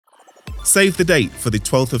Save the date for the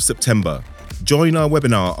 12th of September. Join our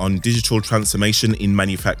webinar on digital transformation in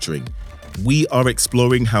manufacturing. We are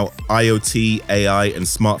exploring how IoT, AI, and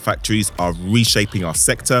smart factories are reshaping our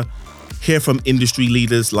sector. Hear from industry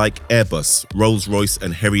leaders like Airbus, Rolls-Royce,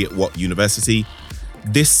 and Heriot-Watt University.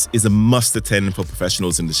 This is a must-attend for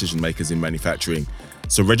professionals and decision-makers in manufacturing.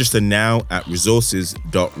 So register now at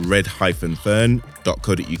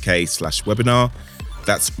resources.red-fern.co.uk/webinar.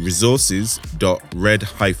 That's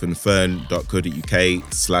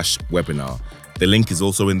resources.red-fern.co.uk/webinar. The link is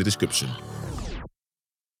also in the description.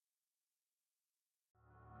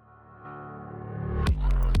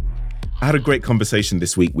 I had a great conversation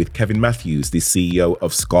this week with Kevin Matthews, the CEO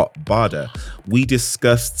of Scott Bader. We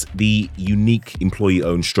discussed the unique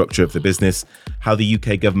employee-owned structure of the business, how the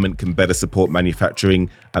UK government can better support manufacturing,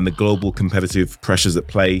 and the global competitive pressures at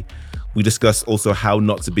play. We discussed also how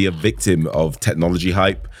not to be a victim of technology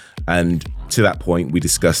hype. And to that point, we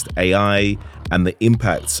discussed AI and the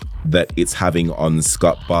impact that it's having on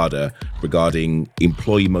Scott Bader regarding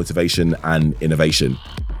employee motivation and innovation.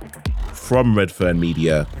 From Redfern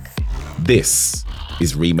Media, this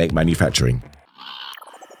is Remake Manufacturing.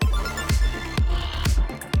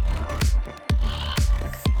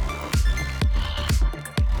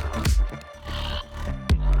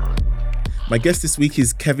 My guest this week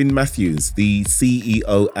is Kevin Matthews, the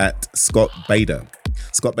CEO at Scott Bader.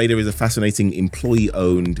 Scott Bader is a fascinating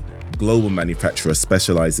employee-owned global manufacturer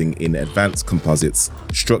specializing in advanced composites,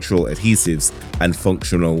 structural adhesives, and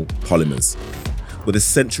functional polymers. With a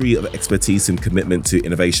century of expertise and commitment to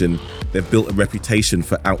innovation, they've built a reputation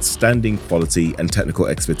for outstanding quality and technical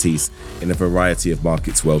expertise in a variety of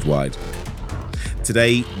markets worldwide.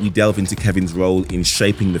 Today, we delve into Kevin's role in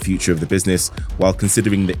shaping the future of the business while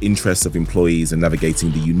considering the interests of employees and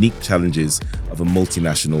navigating the unique challenges of a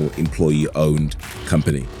multinational employee-owned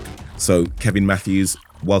company. So, Kevin Matthews,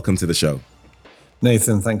 welcome to the show.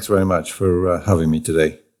 Nathan, thanks very much for having me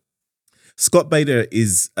today. Scott Bader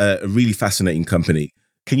is a really fascinating company.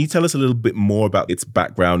 Can you tell us a little bit more about its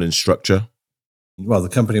background and structure? Well, the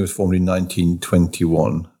company was formed in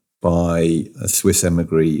 1921 by a Swiss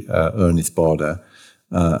emigrant, Ernest Bader,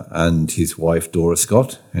 and his wife, Dora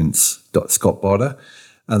Scott, hence Scott Bader.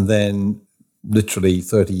 And then literally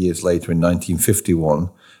 30 years later, in 1951,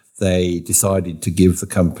 they decided to give the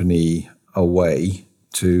company away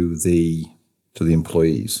to the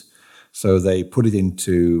employees. So they put it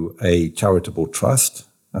into a charitable trust.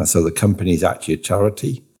 So the company is actually a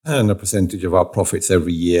charity, and a percentage of our profits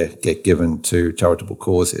every year get given to charitable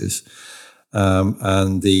causes.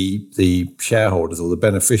 And the shareholders or the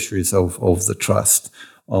beneficiaries of the trust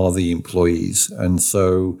are the employees. And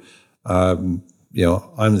so, I'm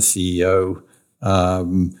the CEO.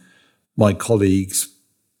 My colleagues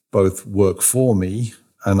both work for me,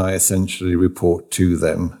 and I essentially report to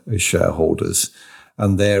them as shareholders.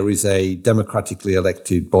 And there is a democratically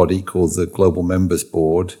elected body called the Global Members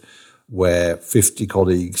Board, where 50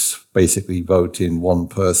 colleagues basically vote in one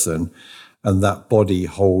person. And that body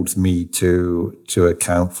holds me to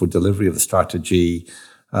account for delivery of the strategy,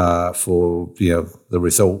 for the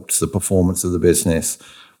results, the performance of the business,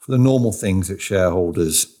 for the normal things that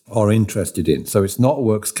shareholders are interested in. So it's not a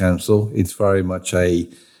works council; it's very much a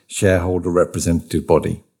shareholder representative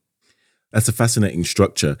body. That's a fascinating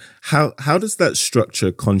structure. How does that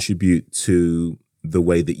structure contribute to the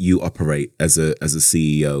way that you operate as a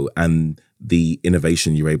CEO and the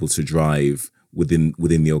innovation you're able to drive within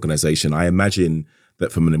the organization? I imagine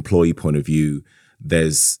that from an employee point of view,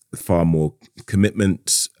 there's far more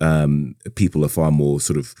commitment. People are far more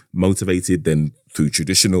sort of motivated than through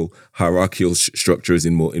traditional hierarchical structures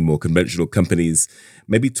in more conventional companies.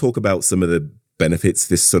 Maybe talk about some of the benefits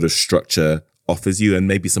this sort of structure offers you, and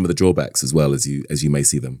maybe some of the drawbacks as well as you may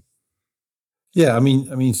see them. Yeah, I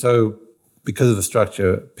mean, so because of the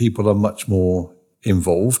structure, people are much more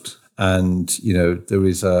involved, and there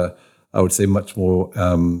is I would say much more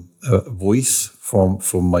voice from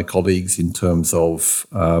my colleagues in terms of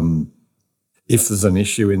if there's an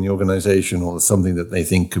issue in the organization or something that they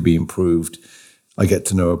think could be improved, I get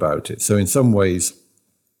to know about it. So in some ways,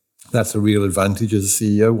 that's a real advantage as a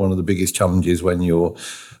CEO. One of the biggest challenges when you're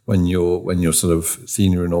sort of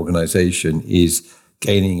senior in an organization is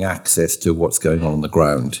gaining access to what's going on the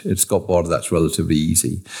ground. At Scott Bader, that's relatively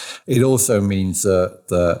easy. It also means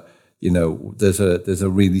that there's a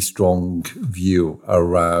really strong view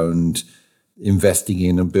around investing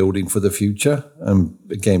in and building for the future. And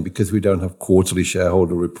again, because we don't have quarterly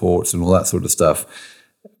shareholder reports and all that sort of stuff,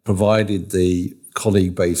 provided the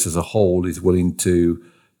colleague base as a whole is willing to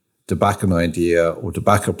back an idea or to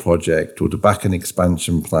back a project or to back an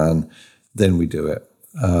expansion plan, then we do it.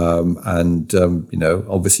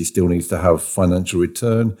 obviously still needs to have financial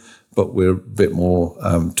return, but we're a bit more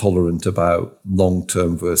tolerant about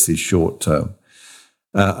long-term versus short-term.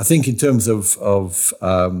 I think in terms of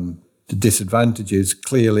the disadvantages,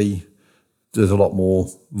 clearly there's a lot more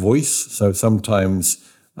voice. So sometimes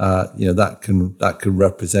that can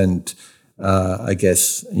represent,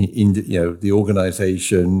 the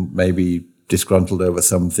organization maybe disgruntled over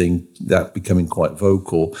something, that becoming quite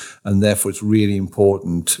vocal. And therefore, it's really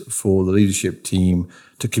important for the leadership team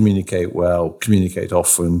to communicate well, communicate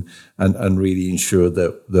often, and really ensure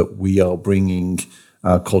that we are bringing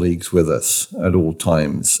our colleagues with us at all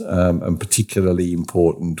times, and particularly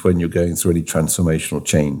important when you're going through any transformational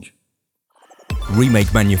change.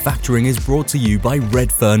 Remake Manufacturing is brought to you by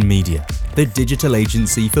Redfern Media, the digital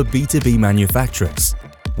agency for B2B manufacturers.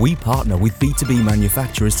 We partner with B2B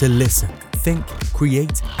manufacturers to listen, think,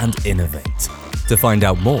 create, and innovate. To find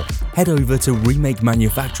out more, head over to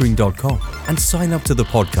remakemanufacturing.com and sign up to the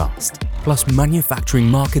podcast, plus manufacturing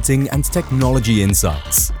marketing and technology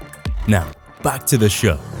insights. Now, back to the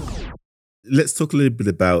show. Let's talk a little bit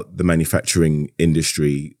about the manufacturing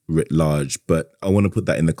industry writ large, but I want to put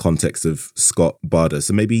that in the context of Scott Bader.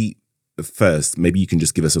 So maybe you can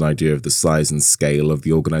just give us an idea of the size and scale of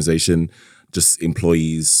the organization, just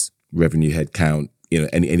employees, revenue, headcount,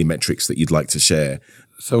 any metrics that you'd like to share.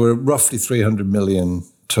 So we're roughly 300 million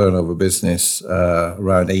turnover business,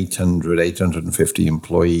 around 850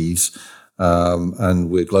 employees. And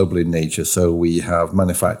we're global in nature, so we have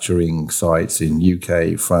manufacturing sites in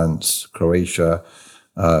UK, France, Croatia,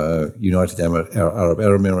 United Arab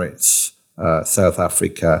Emirates, South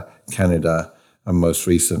Africa, Canada, and most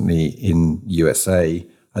recently in USA.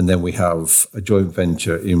 And then we have a joint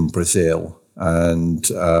venture in Brazil and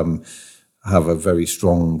have a very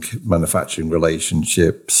strong manufacturing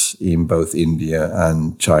relationships in both India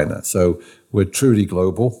and China. So we're truly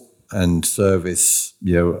global and service,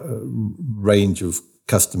 a range of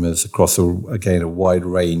customers across a wide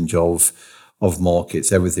range of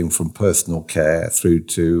markets, everything from personal care through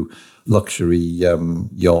to luxury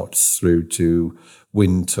yachts, through to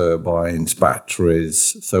wind turbines,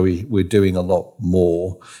 batteries. So we're doing a lot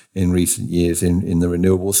more in recent years in the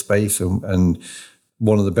renewable space. And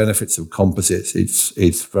one of the benefits of composites,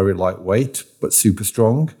 it's very lightweight, but super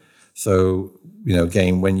strong. So,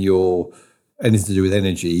 again, when you're anything to do with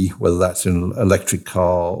energy, whether that's an electric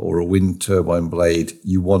car or a wind turbine blade,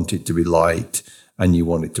 you want it to be light and you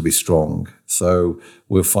want it to be strong. So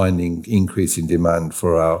we're finding increasing demand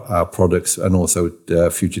for our products and also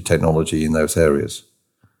future technology in those areas.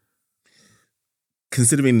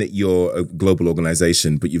 Considering that you're a global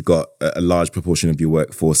organization, but you've got a large proportion of your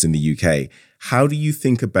workforce in the UK, how do you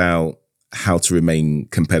think about how to remain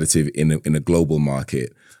competitive in a global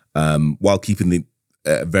market while keeping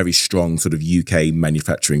a very strong sort of UK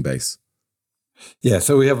manufacturing base? Yeah,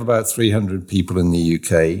 so we have about 300 people in the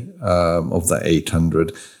UK of that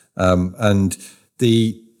 800. And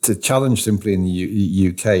the challenge simply in the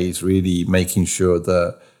UK is really making sure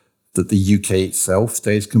that the UK itself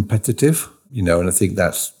stays competitive. And I think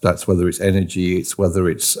that's whether it's energy, it's whether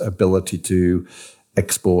it's ability to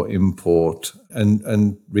export, import,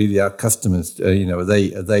 and really our customers. Are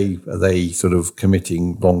they sort of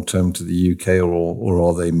committing long term to the UK or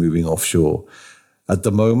are they moving offshore? At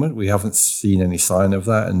the moment, we haven't seen any sign of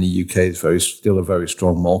that, and the UK is still a very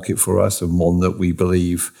strong market for us, and one that we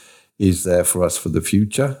believe is there for us for the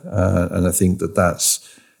future. And I think that's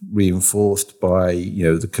reinforced by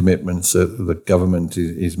the commitments that the government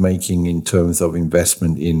is making in terms of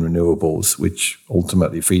investment in renewables, which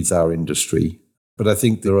ultimately feeds our industry. But I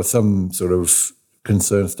think there are some sort of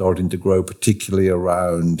concerns starting to grow, particularly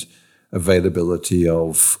around availability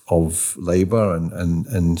of labor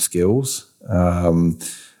and skills. And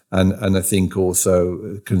I think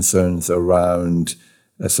also concerns around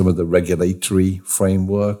some of the regulatory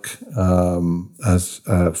framework as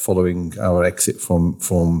following our exit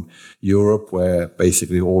from Europe, where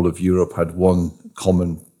basically all of Europe had one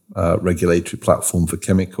common regulatory platform for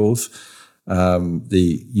chemicals.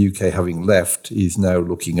 The UK, having left, is now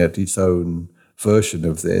looking at its own version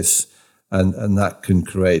of this, and that could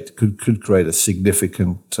create a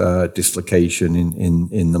significant dislocation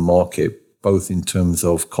in the market, both in terms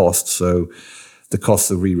of costs. So the cost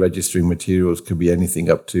of re-registering materials could be anything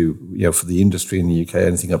up to, for the industry in the UK,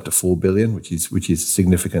 anything up to 4 billion, which is a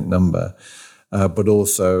significant number. But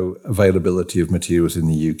also availability of materials in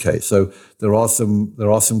the UK. So there are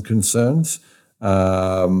some concerns. We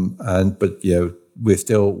are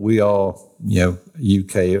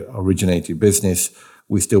UK originated business.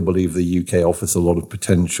 We still believe the UK offers a lot of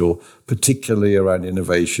potential, particularly around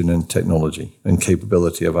innovation and technology and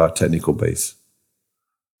capability of our technical base.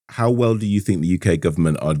 how well do you think the UK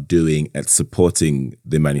government are doing at supporting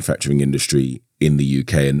the manufacturing industry in the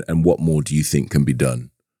UK, and what more do you think can be done?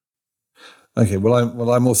 Okay,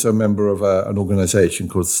 I'm also a member of an organisation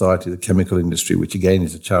called Society of the Chemical Industry, which again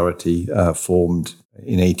is a charity formed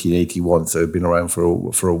in 1881, so it's been around for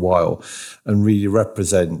a while, and really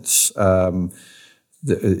represents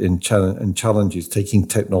challenges taking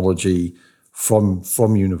technology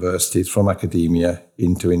from universities, from academia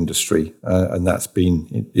into industry, and that's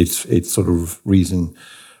been its sort of reason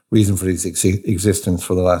for its existence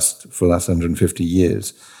for the last 150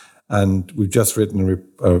 years. And we've just written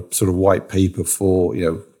a sort of white paper for,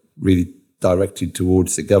 really directed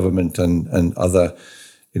towards the government and other,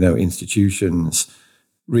 institutions.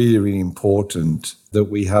 Really, really important that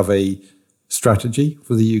we have a strategy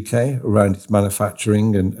for the UK around its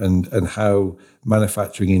manufacturing and how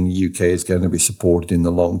manufacturing in the UK is going to be supported in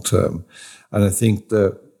the long term. And I think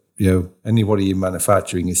that, anybody in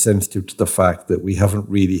manufacturing is sensitive to the fact that we haven't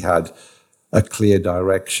really had a clear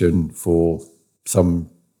direction for some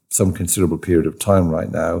considerable period of time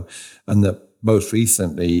right now, and that most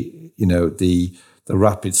recently, the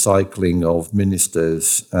rapid cycling of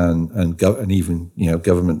ministers and even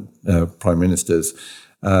government prime ministers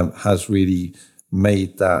has really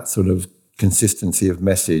made that sort of consistency of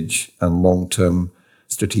message and long-term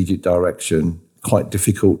strategic direction quite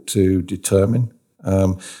difficult to determine.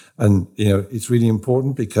 And it's really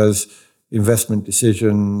important because investment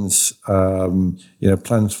decisions,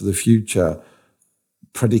 plans for the future,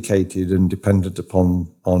 predicated and dependent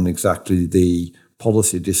on exactly the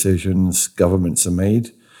policy decisions governments are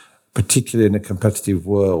made, particularly in a competitive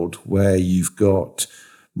world where you've got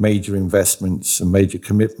major investments and major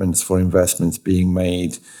commitments for investments being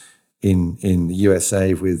made in the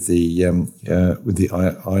USA with the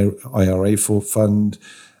IRA fund,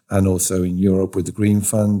 and also in Europe with the Green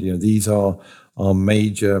Fund. These are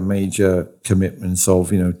major commitments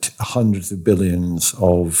of hundreds of billions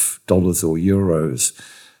of dollars or euros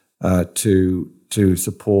to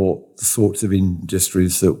support the sorts of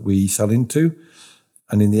industries that we sell into.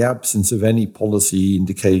 And in the absence of any policy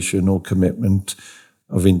indication or commitment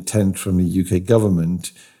of intent from the UK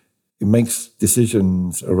government, it makes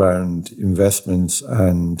decisions around investments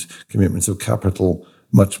and commitments of capital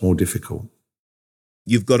much more difficult.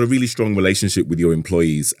 You've got a really strong relationship with your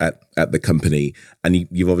employees at the company, and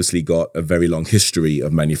you've obviously got a very long history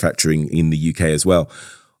of manufacturing in the UK as well.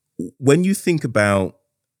 When you think about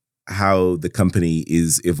how the company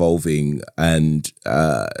is evolving and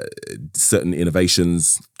certain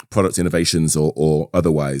innovations, product innovations or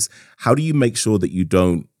otherwise, how do you make sure that you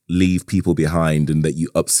don't leave people behind and that you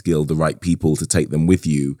upskill the right people to take them with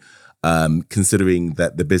you? Considering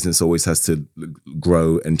that the business always has to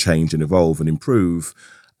grow and change and evolve and improve,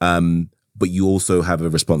 but you also have a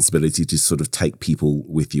responsibility to sort of take people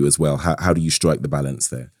with you as well. How do you strike the balance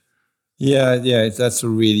there? Yeah, that's a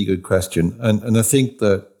really good question, and I think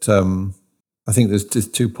that I think there's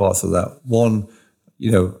just two parts of that. One,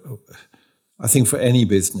 I think for any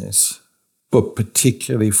business, but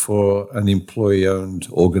particularly for an employee-owned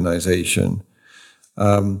organization,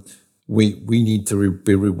 we need to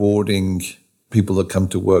be rewarding people that come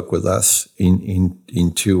to work with us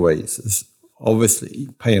in two ways. There's obviously,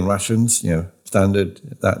 pay and rations,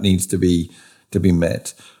 standard, that needs to be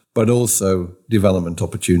met, but also development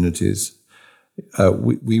opportunities.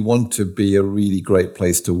 We want to be a really great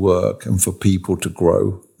place to work and for people to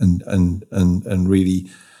grow and really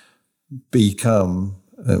become,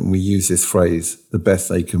 and we use this phrase, the best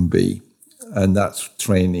they can be. And that's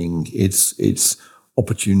training. It's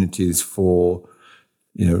opportunities for,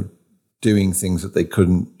 doing things that they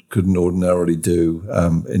couldn't ordinarily do.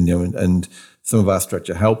 And some of our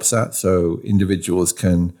structure helps that. So individuals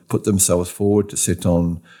can put themselves forward to sit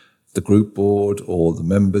on the group board or the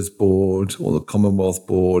members board or the Commonwealth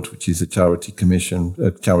board, which is a charity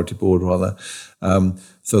board rather.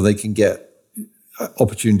 So they can get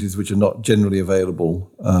opportunities which are not generally available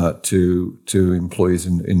to employees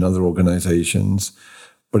in other organizations.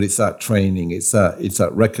 But it's that training, it's that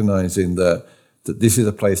recognizing that this is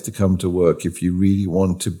a place to come to work if you really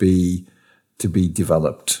want to be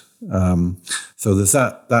developed. So there's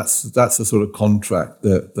that's the sort of contract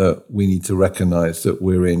that we need to recognize that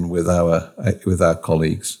we're in with our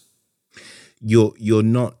colleagues. You're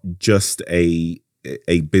not just a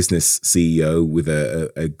business CEO with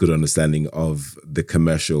a good understanding of the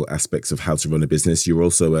commercial aspects of how to run a business. You're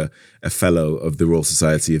also a fellow of the Royal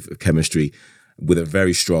Society of Chemistry with a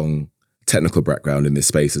very strong technical background in this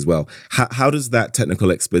space as well. How does that technical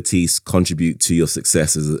expertise contribute to your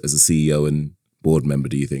success as a CEO and board member,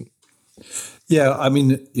 do you think? Yeah, I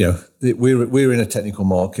mean, we're in a technical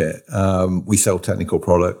market. We sell technical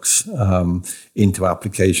products into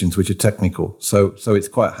applications which are technical. So it's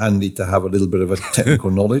quite handy to have a little bit of a technical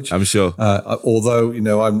knowledge. I'm sure. Although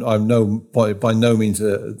I'm by no means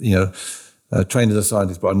trained as a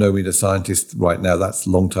scientist, but I'm no means a scientist right now. That's a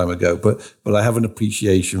long time ago. But I have an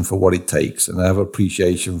appreciation for what it takes, and I have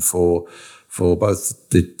appreciation for both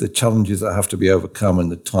the challenges that have to be overcome and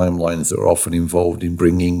the timelines that are often involved in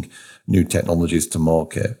bringing new technologies to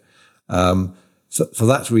market. So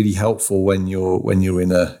that's really helpful when you're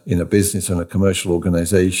in a business and a commercial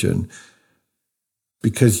organization,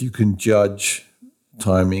 because you can judge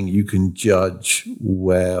timing, you can judge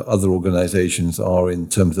where other organizations are in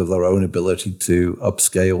terms of their own ability to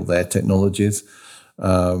upscale their technologies,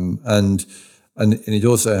 and it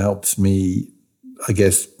also helps me, I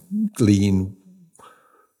guess, glean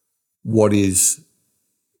what is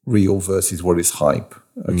real versus what is hype.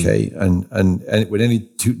 Okay, and when any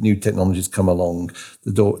new technologies come along,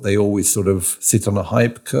 they always sort of sit on a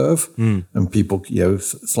hype curve, and people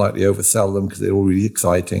slightly oversell them because they're all really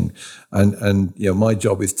exciting. And my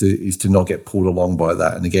job is to not get pulled along by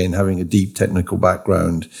that. And again, having a deep technical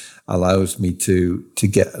background allows me to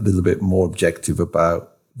get a little bit more objective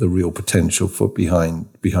about the real potential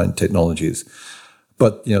behind technologies.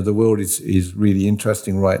 But the world is really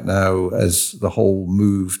interesting right now as the whole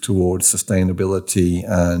move towards sustainability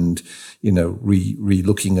and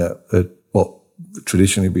re-looking at what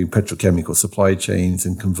traditionally been petrochemical supply chains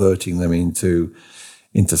and converting them into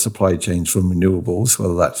supply chains from renewables,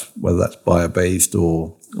 whether that's bio-based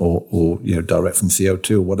or direct from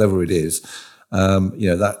CO2 or whatever it is.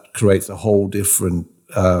 That creates a whole different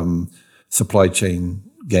supply chain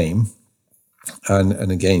game,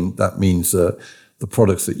 and again that means that the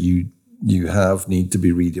products that you have need to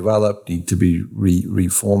be redeveloped, need to be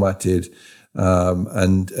reformatted,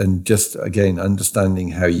 and just again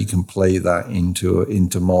understanding how you can play that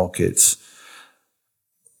into markets.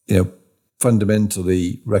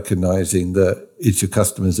 Fundamentally recognizing that it's your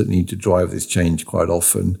customers that need to drive this change quite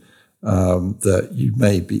often. That you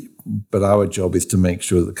may be, but our job is to make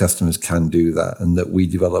sure that customers can do that, and that we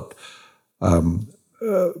develop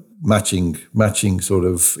matching sort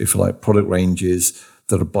of, if you like, product ranges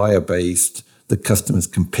that are bio-based that customers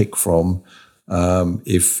can pick from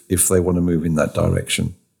if they want to move in that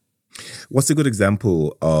direction. What's a good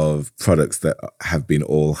example of products that have been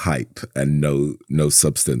all hype and no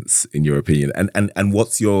substance, in your opinion? And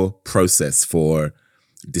what's your process for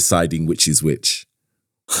deciding which is which?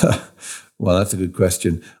 Well, that's a good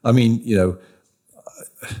question. I mean,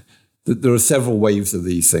 there are several waves of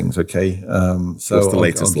these things. Okay, so what's the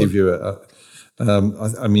latest I'll give you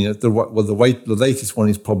the latest one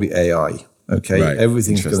is probably AI. Okay, right.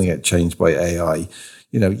 Everything's going to get changed by AI.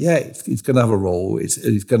 It's going to have a role.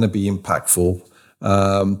 It's going to be impactful,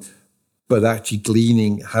 but actually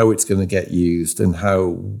gleaning how it's going to get used and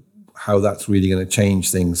how that's really going to change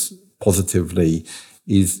things positively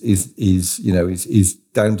is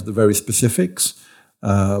down to the very specifics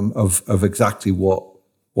of exactly what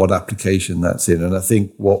application that's in. And I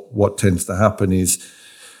think what tends to happen is,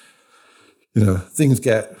 things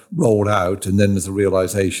get rolled out, and then there's a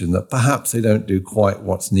realization that perhaps they don't do quite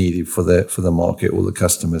what's needed for the market or the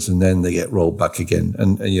customers, and then they get rolled back again.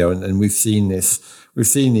 And we've seen this. We've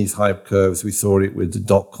seen these hype curves. We saw it with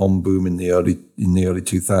the .com boom in the early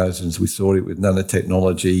 2000s. We saw it with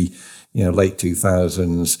nanotechnology, late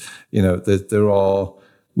 2000s.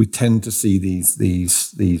 We tend to see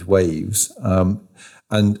these waves,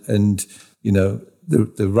 and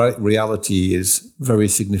the reality is very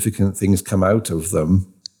significant things come out of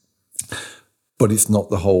them, but it's not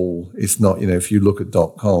the whole. It's not, if you look at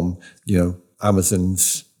 .com, the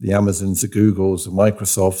Amazons, the Googles, the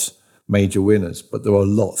Microsofts, major winners, but there are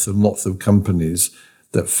lots and lots of companies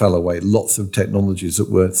that fell away, lots of technologies that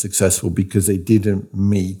weren't successful because they didn't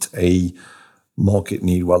meet a market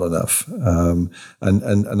need well enough.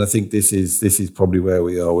 And I think this is probably where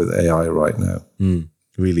we are with AI right now.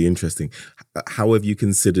 Really interesting. How have you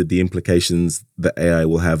considered the implications that AI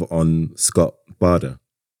will have on Scott Bader?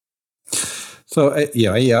 So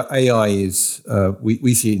AI is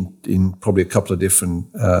we see it in probably a couple of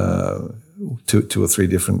different two or three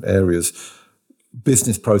different areas.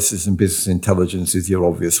 Business process and business intelligence is your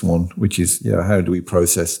obvious one, which is how do we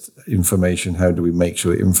process information? How do we make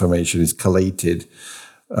sure information is collated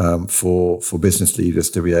for business leaders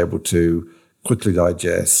to be able to quickly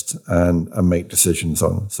digest and make decisions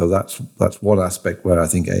on? So that's one aspect where I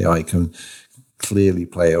think AI can clearly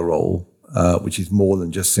play a role, which is more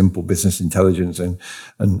than just simple business intelligence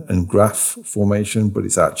and graph formation, but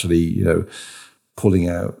it's actually pulling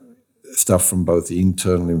out stuff from both the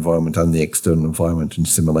internal environment and the external environment and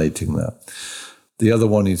simulating that. The other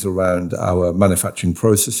one is around our manufacturing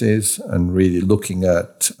processes and really looking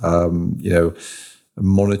at,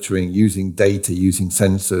 monitoring, using data, using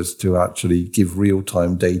sensors to actually give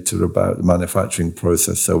real-time data about the manufacturing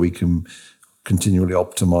process so we can continually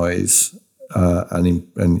optimize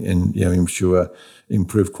and ensure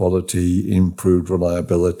improved quality, improved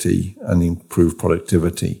reliability, and improved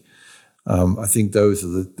productivity. I think those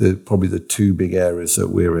are probably the two big areas that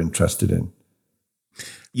we're interested in.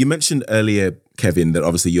 You mentioned earlier, Kevin, that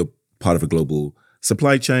obviously you're part of a global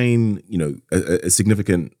supply chain. A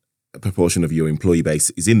significant proportion of your employee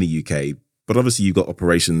base is in the UK, but obviously you've got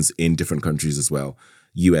operations in different countries as well,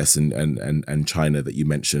 US and China that you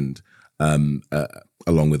mentioned,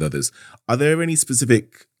 along with others. Are there any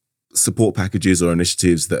specific support packages or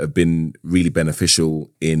initiatives that have been really beneficial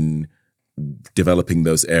in developing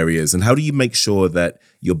those areas? And how do you make sure that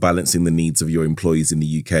you're balancing the needs of your employees in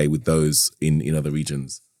the UK with those in other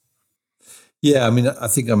regions? Yeah, I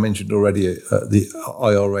think I mentioned already the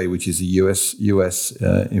IRA, which is a US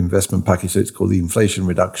investment package. So it's called the Inflation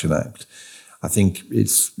Reduction Act. I think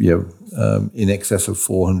it's in excess of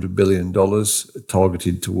 $400 billion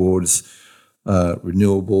targeted towards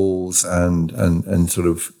renewables and sort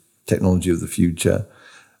of technology of the future.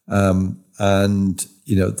 That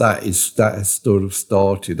has sort of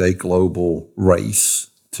started a global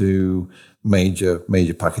race to major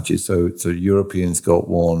packages. So Europeans got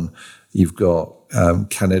one. You've got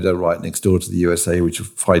Canada right next door to the USA, which are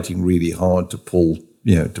fighting really hard to pull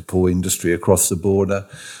industry across the border.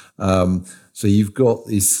 So you've got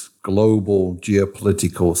this global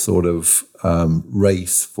geopolitical sort of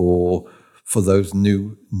race for those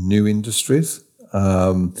new industries.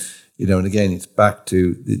 And again, it's back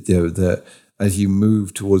to the as you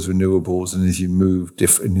move towards renewables and as you move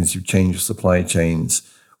different, as you change supply chains,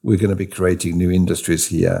 we're going to be creating new industries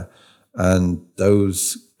here, and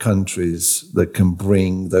those countries that can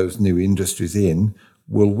bring those new industries in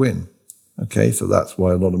will win. Okay, so that's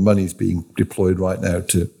why a lot of money is being deployed right now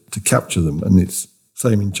to capture them, and it's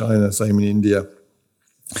same in China, same in India,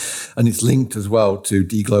 and it's linked as well to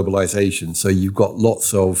deglobalization. So you've got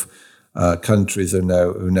lots of countries are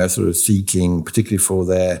now sort of seeking, particularly for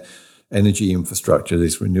their energy infrastructure,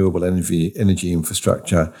 this renewable energy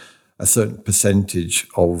infrastructure, a certain percentage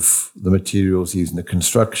of the materials used in the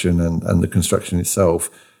construction and the construction itself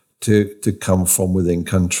to come from within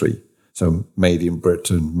country. So made in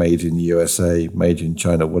Britain, made in the USA, made in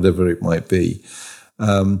China, whatever it might be.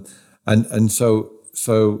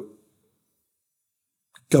 So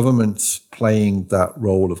governments playing that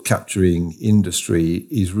role of capturing industry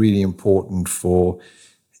is really important for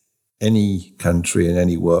any country and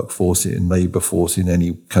any workforce and labour force in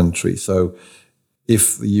any country. So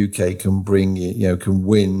if the UK can can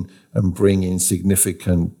win and bring in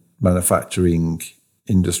significant manufacturing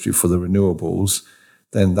industry for the renewables,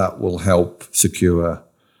 then that will help secure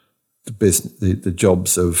the business, the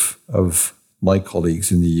jobs of my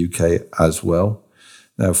colleagues in the UK as well.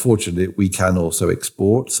 Now, fortunately, we can also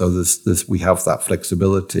export, so we have that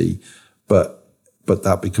flexibility, but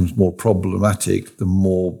that becomes more problematic the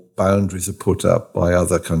more boundaries are put up by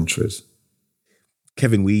other countries.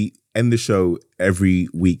 Kevin, we end the show every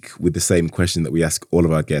week with the same question that we ask all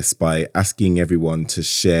of our guests, by asking everyone to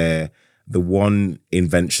share the one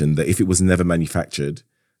invention that if it was never manufactured,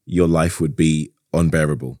 your life would be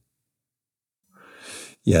unbearable.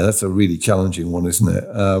 Yeah, that's a really challenging one, isn't it?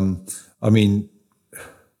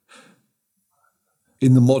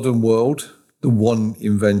 In the modern world, the one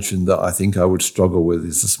invention that I think I would struggle with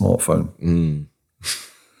is the smartphone.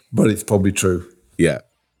 But it's probably true. Yeah.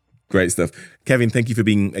 Great stuff. Kevin, thank you for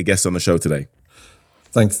being a guest on the show today.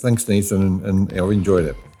 Thanks, Nathan, and I've enjoyed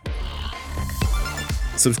it.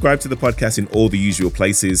 Subscribe to the podcast in all the usual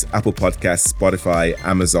places: Apple Podcasts, Spotify,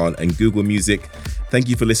 Amazon, and Google Music. Thank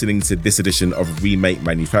you for listening to this edition of Remake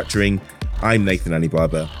Manufacturing. I'm Nathan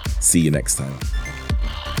Anibaba. See you next time.